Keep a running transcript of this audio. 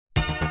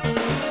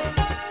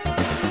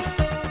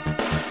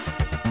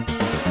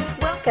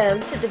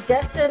Welcome to the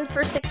Destined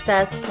for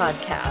Success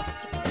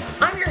podcast.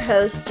 I'm your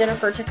host,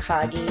 Jennifer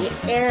Takagi,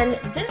 and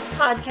this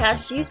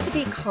podcast used to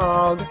be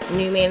called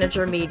New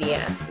Manager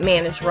Media,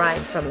 Manage Right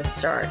from the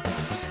Start.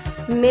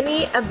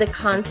 Many of the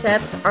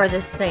concepts are the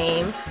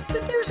same,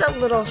 but there's a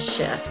little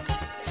shift.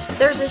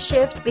 There's a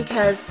shift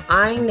because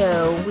I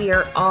know we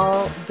are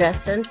all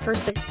destined for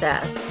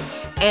success,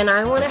 and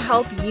I want to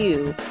help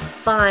you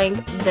find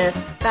the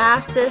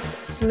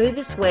fastest,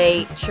 smoothest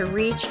way to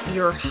reach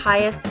your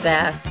highest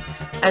best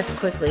as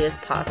quickly as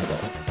possible.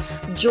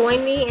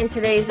 Join me in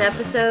today's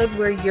episode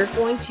where you're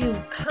going to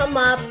come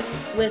up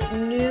with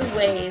new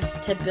ways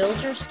to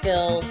build your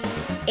skills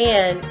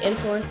and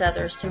influence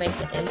others to make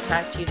the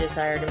impact you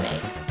desire to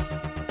make.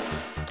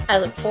 I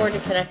look forward to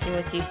connecting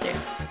with you soon.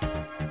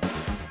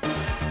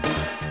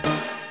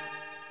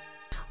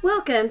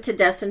 Welcome to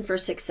Destined for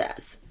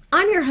Success.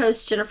 I'm your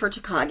host, Jennifer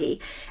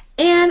Takagi,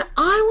 and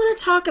I want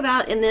to talk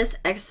about in this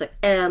episode,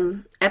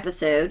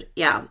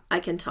 I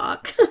can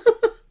talk.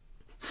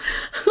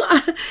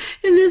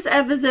 In this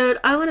episode,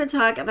 I want to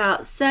talk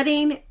about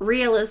setting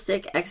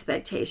realistic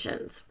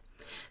expectations.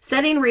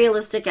 Setting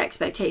realistic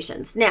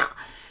expectations. Now,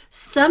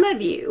 some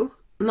of you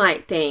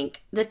might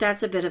think that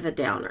that's a bit of a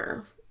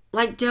downer.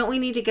 Like, don't we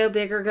need to go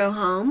big or go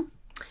home?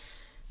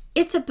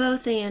 It's a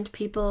both and,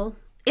 people.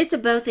 It's a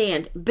both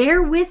and.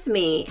 Bear with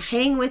me,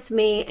 hang with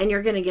me, and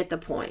you're going to get the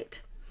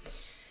point.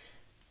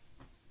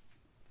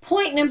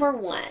 Point number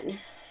one,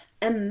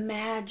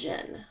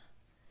 imagine.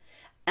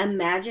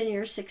 Imagine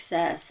your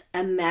success.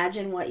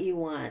 Imagine what you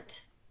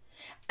want.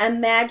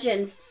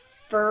 Imagine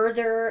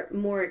further,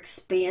 more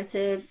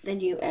expansive than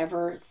you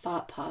ever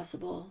thought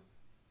possible.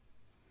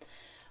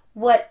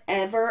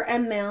 Whatever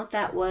amount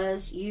that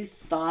was you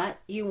thought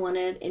you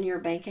wanted in your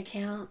bank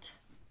account,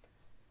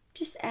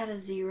 just add a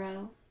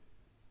zero.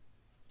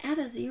 Add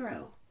a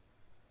zero.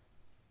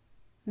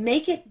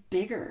 Make it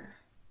bigger.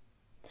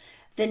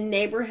 The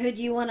neighborhood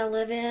you want to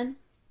live in,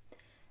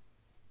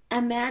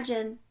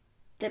 imagine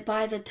that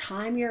by the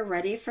time you're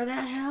ready for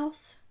that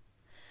house,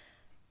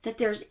 that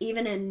there's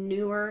even a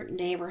newer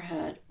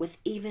neighborhood with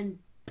even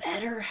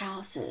better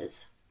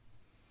houses.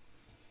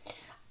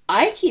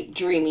 I keep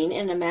dreaming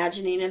and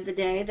imagining of the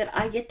day that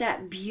I get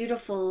that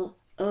beautiful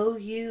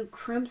OU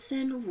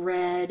crimson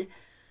red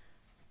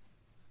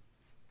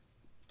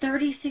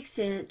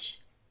 36-inch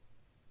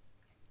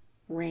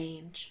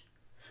range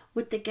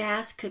with the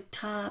gas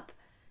cooktop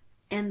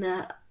and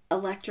the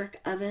electric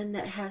oven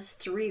that has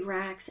 3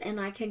 racks, and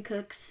I can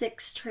cook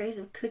 6 trays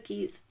of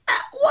cookies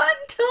at one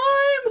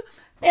time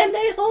and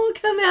they all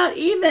come out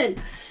even.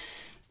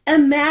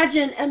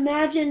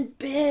 Imagine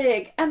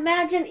big.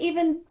 Imagine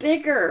even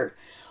bigger.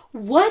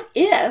 What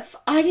if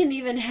I didn't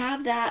even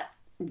have that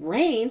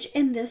range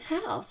in this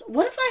house?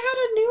 What if I had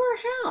a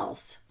newer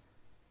house?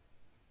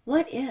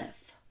 What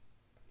if?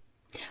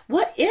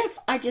 What if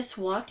I just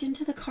walked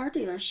into the car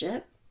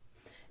dealership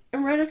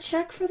and wrote a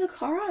check for the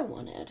car I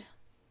wanted?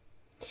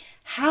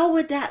 How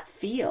would that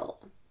feel?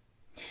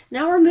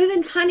 Now we're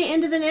moving kind of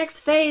into the next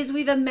phase.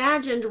 We've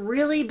imagined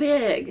really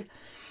big.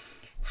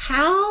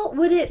 How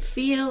would it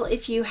feel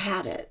if you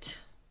had it?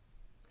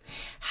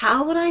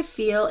 How would I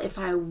feel if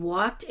I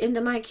walked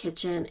into my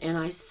kitchen and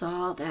I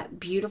saw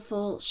that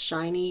beautiful,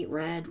 shiny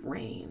red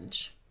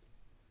range?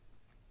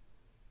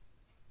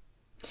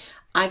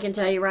 I can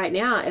tell you right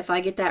now, if I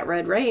get that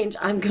red range,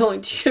 I'm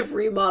going to have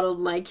remodeled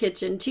my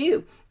kitchen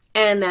too.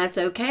 And that's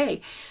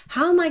okay.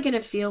 How am I going to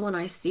feel when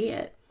I see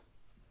it?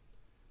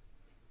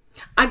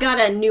 I got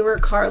a newer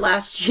car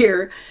last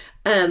year,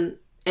 and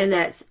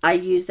I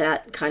use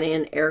that kind of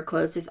in air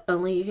quotes, if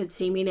only you could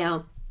see me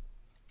now.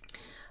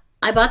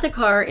 I bought the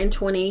car in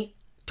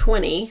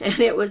 2020, and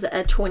it was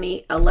a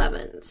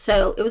 2011,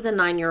 so it was a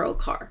 9-year-old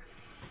car.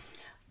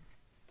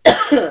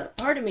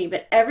 Pardon me,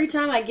 but every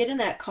time I get in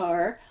that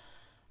car,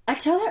 I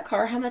tell that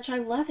car how much I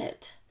love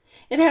it.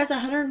 It has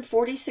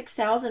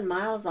 146,000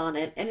 miles on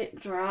it, and it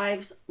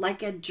drives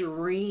like a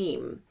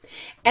dream.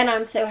 And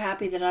I'm so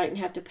happy that I didn't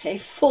have to pay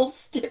full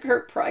sticker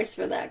price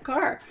for that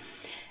car.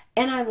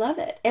 And I love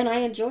it, and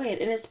I enjoy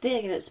it, and it's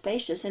big, and it's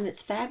spacious, and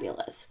it's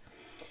fabulous.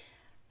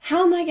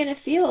 How am I going to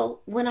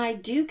feel when I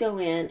do go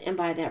in and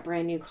buy that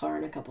brand new car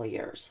in a couple of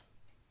years?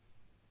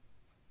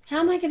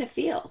 How am I going to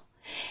feel?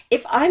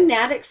 If I'm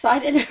that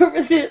excited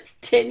over this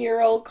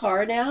 10-year-old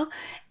car now,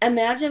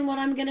 imagine what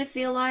I'm going to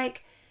feel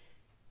like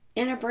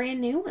in a brand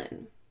new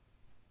one.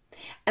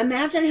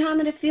 Imagine how I'm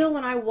going to feel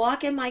when I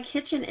walk in my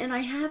kitchen and I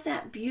have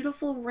that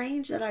beautiful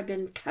range that I've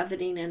been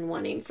coveting and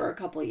wanting for a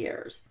couple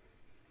years.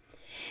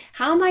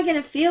 How am I going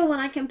to feel when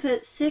I can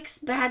put 6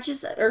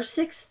 batches or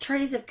 6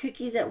 trays of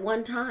cookies at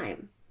one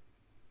time?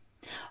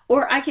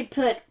 Or I could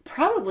put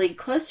probably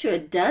close to a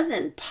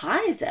dozen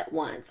pies at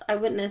once. I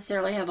wouldn't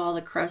necessarily have all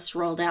the crusts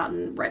rolled out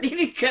and ready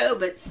to go,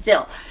 but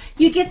still,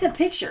 you get the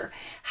picture.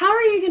 How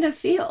are you going to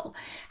feel?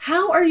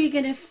 How are you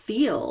going to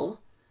feel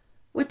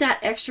with that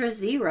extra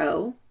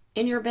zero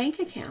in your bank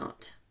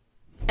account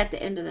at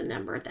the end of the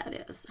number,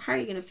 that is? How are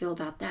you going to feel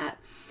about that?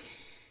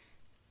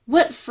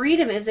 What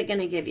freedom is it going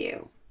to give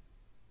you?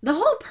 The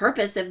whole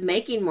purpose of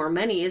making more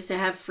money is to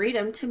have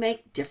freedom to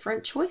make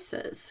different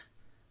choices,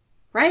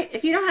 right?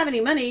 If you don't have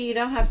any money, you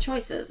don't have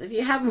choices. If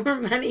you have more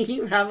money,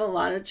 you have a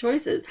lot of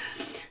choices.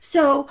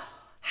 So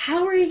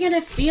how are you going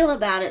to feel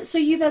about it? So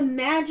you've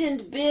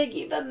imagined big,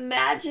 you've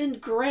imagined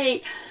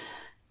great,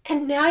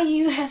 and now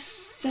you have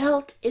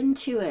felt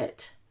into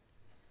it.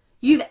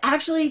 You've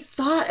actually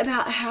thought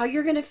about how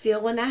you're going to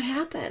feel when that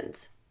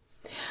happens.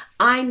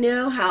 I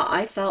know how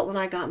I felt when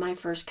I got my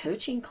first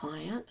coaching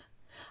client.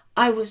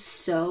 I was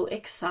so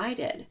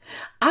excited.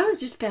 I was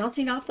just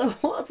bouncing off the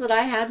walls that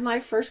I had my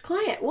first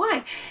client.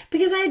 Why?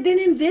 Because I had been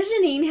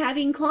envisioning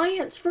having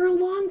clients for a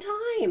long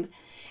time.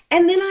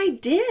 And then I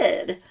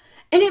did.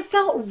 And it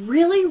felt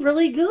really,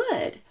 really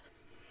good.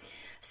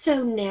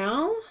 So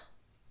now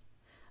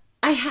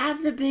I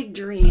have the big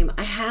dream.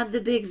 I have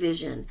the big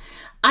vision.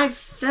 I've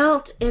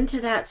felt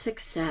into that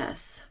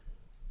success.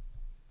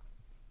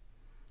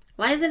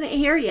 Why isn't it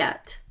here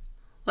yet?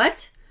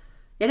 What?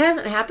 It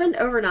hasn't happened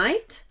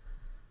overnight?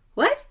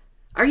 What?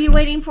 Are you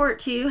waiting for it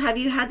too? Have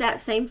you had that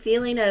same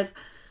feeling of,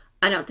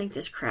 I don't think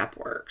this crap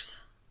works?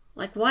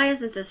 Like, why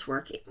isn't this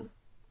working?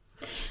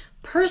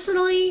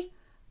 Personally,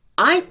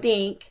 I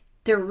think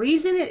the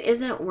reason it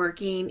isn't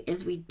working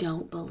is we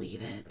don't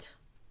believe it.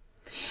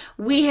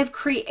 We have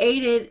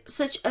created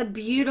such a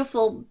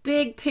beautiful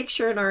big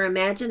picture in our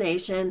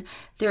imagination.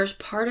 There's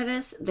part of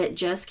us that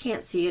just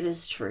can't see it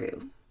as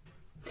true.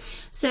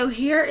 So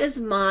here is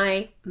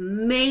my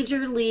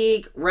major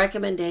league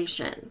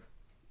recommendation.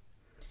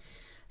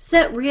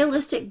 Set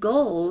realistic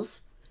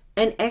goals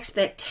and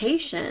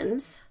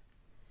expectations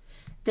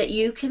that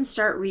you can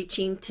start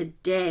reaching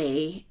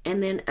today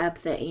and then up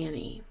the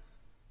ante.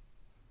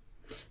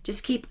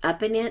 Just keep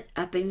upping it,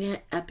 upping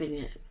it, upping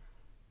it.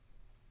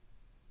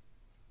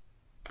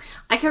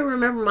 I can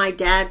remember my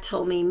dad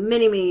told me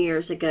many, many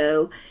years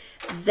ago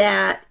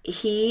that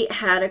he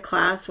had a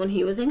class when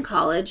he was in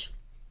college,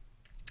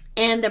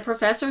 and the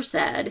professor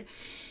said,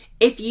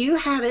 if you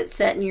have it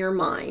set in your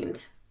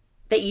mind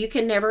that you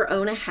can never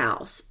own a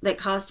house that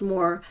costs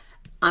more,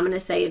 I'm going to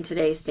say in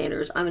today's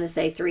standards, I'm going to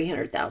say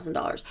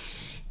 $300,000.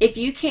 If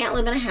you can't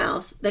live in a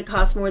house that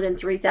costs more than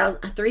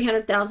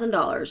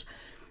 $300,000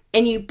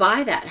 and you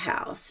buy that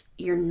house,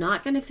 you're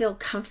not going to feel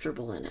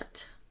comfortable in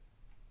it.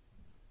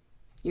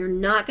 You're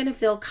not going to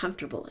feel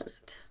comfortable in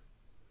it.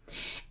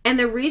 And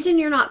the reason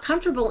you're not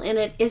comfortable in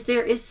it is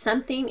there is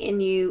something in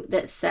you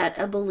that set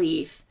a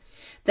belief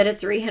that a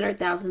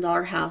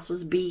 $300,000 house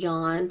was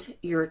beyond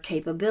your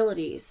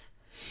capabilities.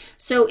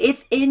 So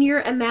if in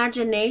your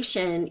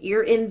imagination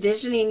you're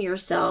envisioning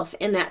yourself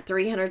in that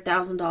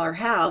 $300,000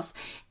 house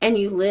and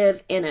you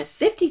live in a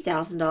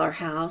 $50,000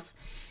 house,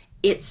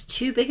 it's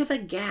too big of a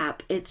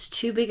gap. It's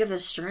too big of a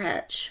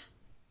stretch.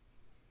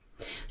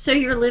 So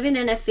you're living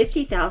in a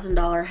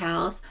 $50,000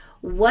 house.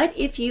 What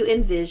if you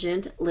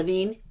envisioned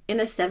living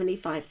in a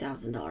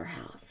 $75,000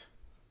 house?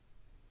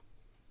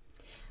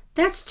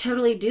 That's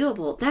totally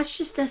doable. That's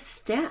just a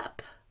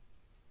step.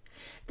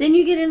 Then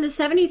you get in the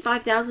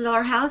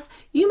 $75,000 house,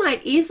 you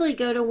might easily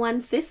go to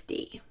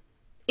 $150,000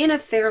 in a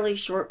fairly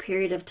short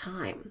period of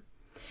time.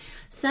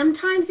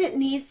 Sometimes it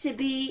needs to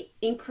be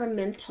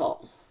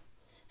incremental.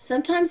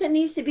 Sometimes it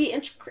needs to be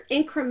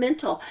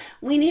incremental.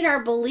 We need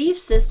our belief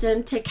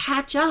system to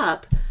catch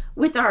up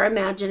with our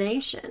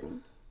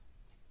imagination.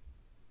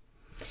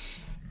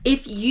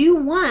 If you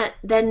want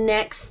the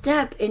next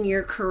step in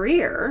your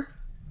career,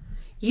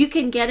 you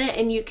can get it,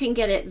 and you can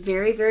get it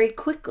very, very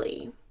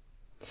quickly.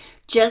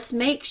 Just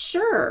make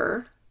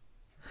sure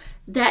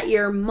that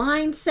your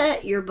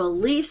mindset, your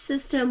belief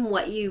system,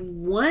 what you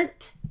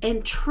want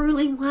and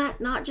truly want,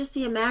 not just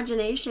the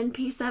imagination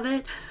piece of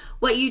it,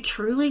 what you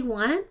truly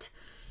want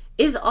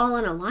is all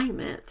in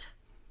alignment.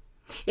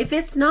 If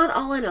it's not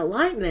all in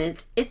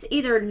alignment, it's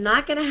either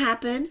not going to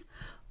happen,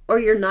 or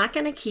you're not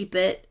going to keep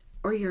it,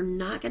 or you're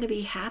not going to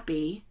be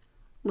happy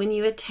when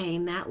you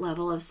attain that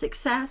level of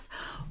success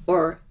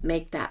or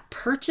make that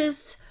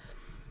purchase,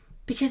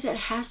 because it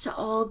has to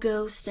all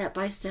go step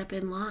by step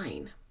in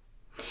line.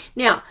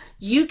 Now,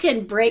 you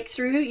can break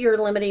through your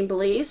limiting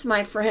beliefs.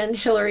 My friend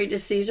Hillary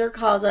DeCesar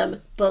calls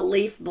them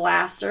belief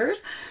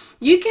blasters.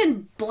 You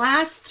can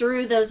blast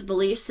through those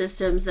belief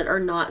systems that are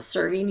not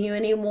serving you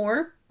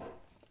anymore,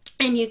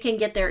 and you can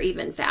get there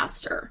even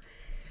faster.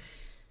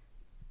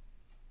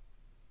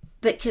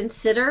 But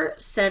consider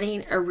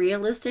setting a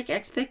realistic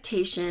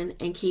expectation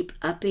and keep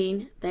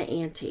upping the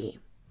ante.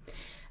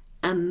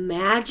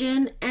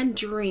 Imagine and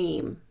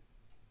dream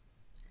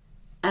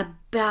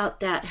about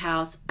that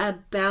house,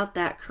 about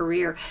that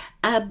career,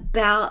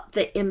 about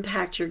the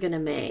impact you're going to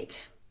make.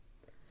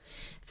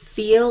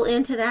 Feel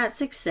into that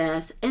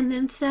success and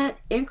then set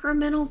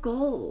incremental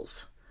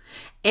goals.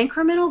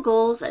 Incremental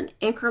goals and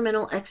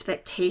incremental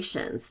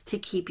expectations to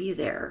keep you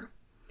there.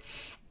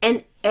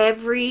 And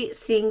every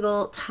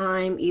single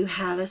time you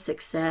have a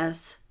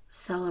success,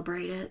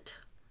 celebrate it.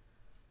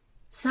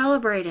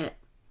 Celebrate it.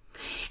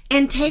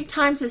 And take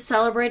time to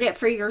celebrate it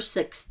for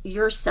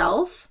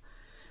yourself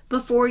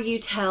before you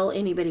tell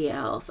anybody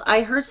else.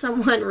 I heard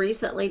someone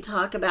recently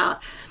talk about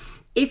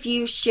If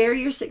you share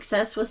your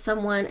success with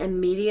someone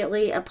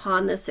immediately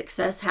upon the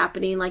success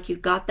happening, like you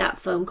got that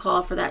phone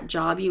call for that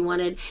job you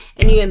wanted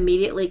and you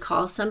immediately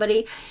call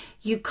somebody,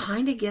 you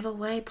kind of give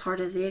away part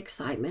of the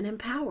excitement and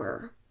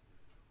power.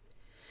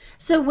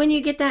 So when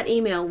you get that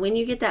email, when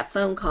you get that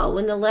phone call,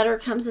 when the letter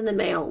comes in the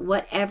mail,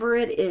 whatever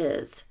it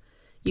is,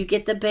 you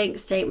get the bank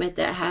statement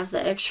that has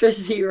the extra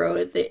zero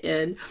at the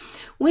end.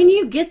 When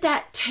you get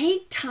that,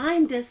 take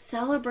time to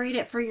celebrate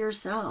it for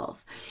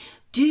yourself.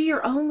 Do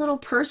your own little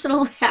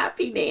personal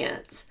happy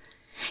dance.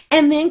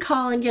 And then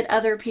call and get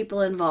other people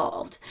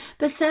involved.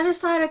 But set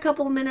aside a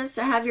couple of minutes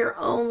to have your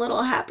own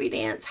little happy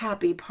dance,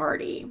 happy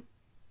party.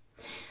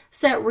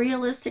 Set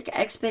realistic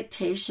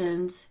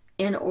expectations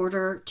in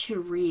order to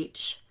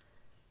reach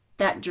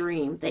that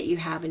dream that you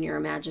have in your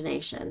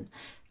imagination.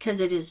 Because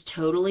it is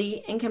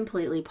totally and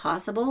completely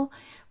possible,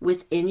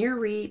 within your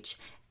reach,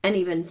 and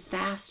even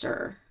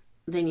faster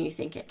than you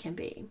think it can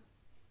be.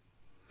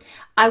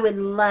 I would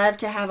love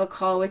to have a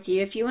call with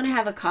you. If you want to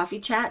have a coffee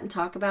chat and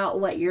talk about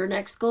what your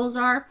next goals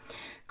are,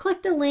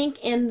 click the link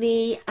in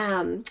the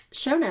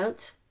show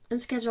notes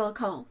and schedule a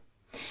call.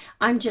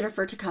 I'm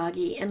Jennifer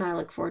Takagi, and I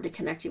look forward to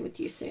connecting with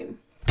you soon.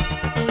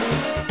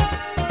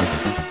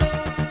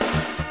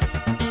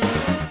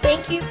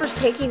 Thank you for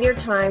taking your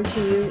time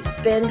to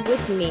spend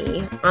with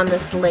me on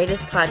this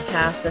latest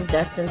podcast of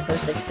Destined for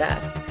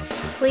Success.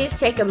 Please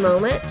take a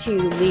moment to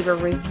leave a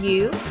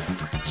review,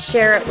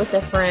 share it with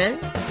a friend,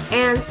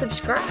 and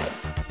subscribe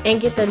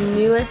and get the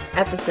newest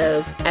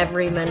episodes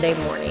every Monday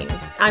morning.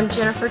 I'm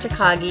Jennifer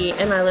Takagi,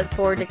 and I look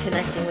forward to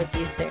connecting with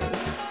you soon.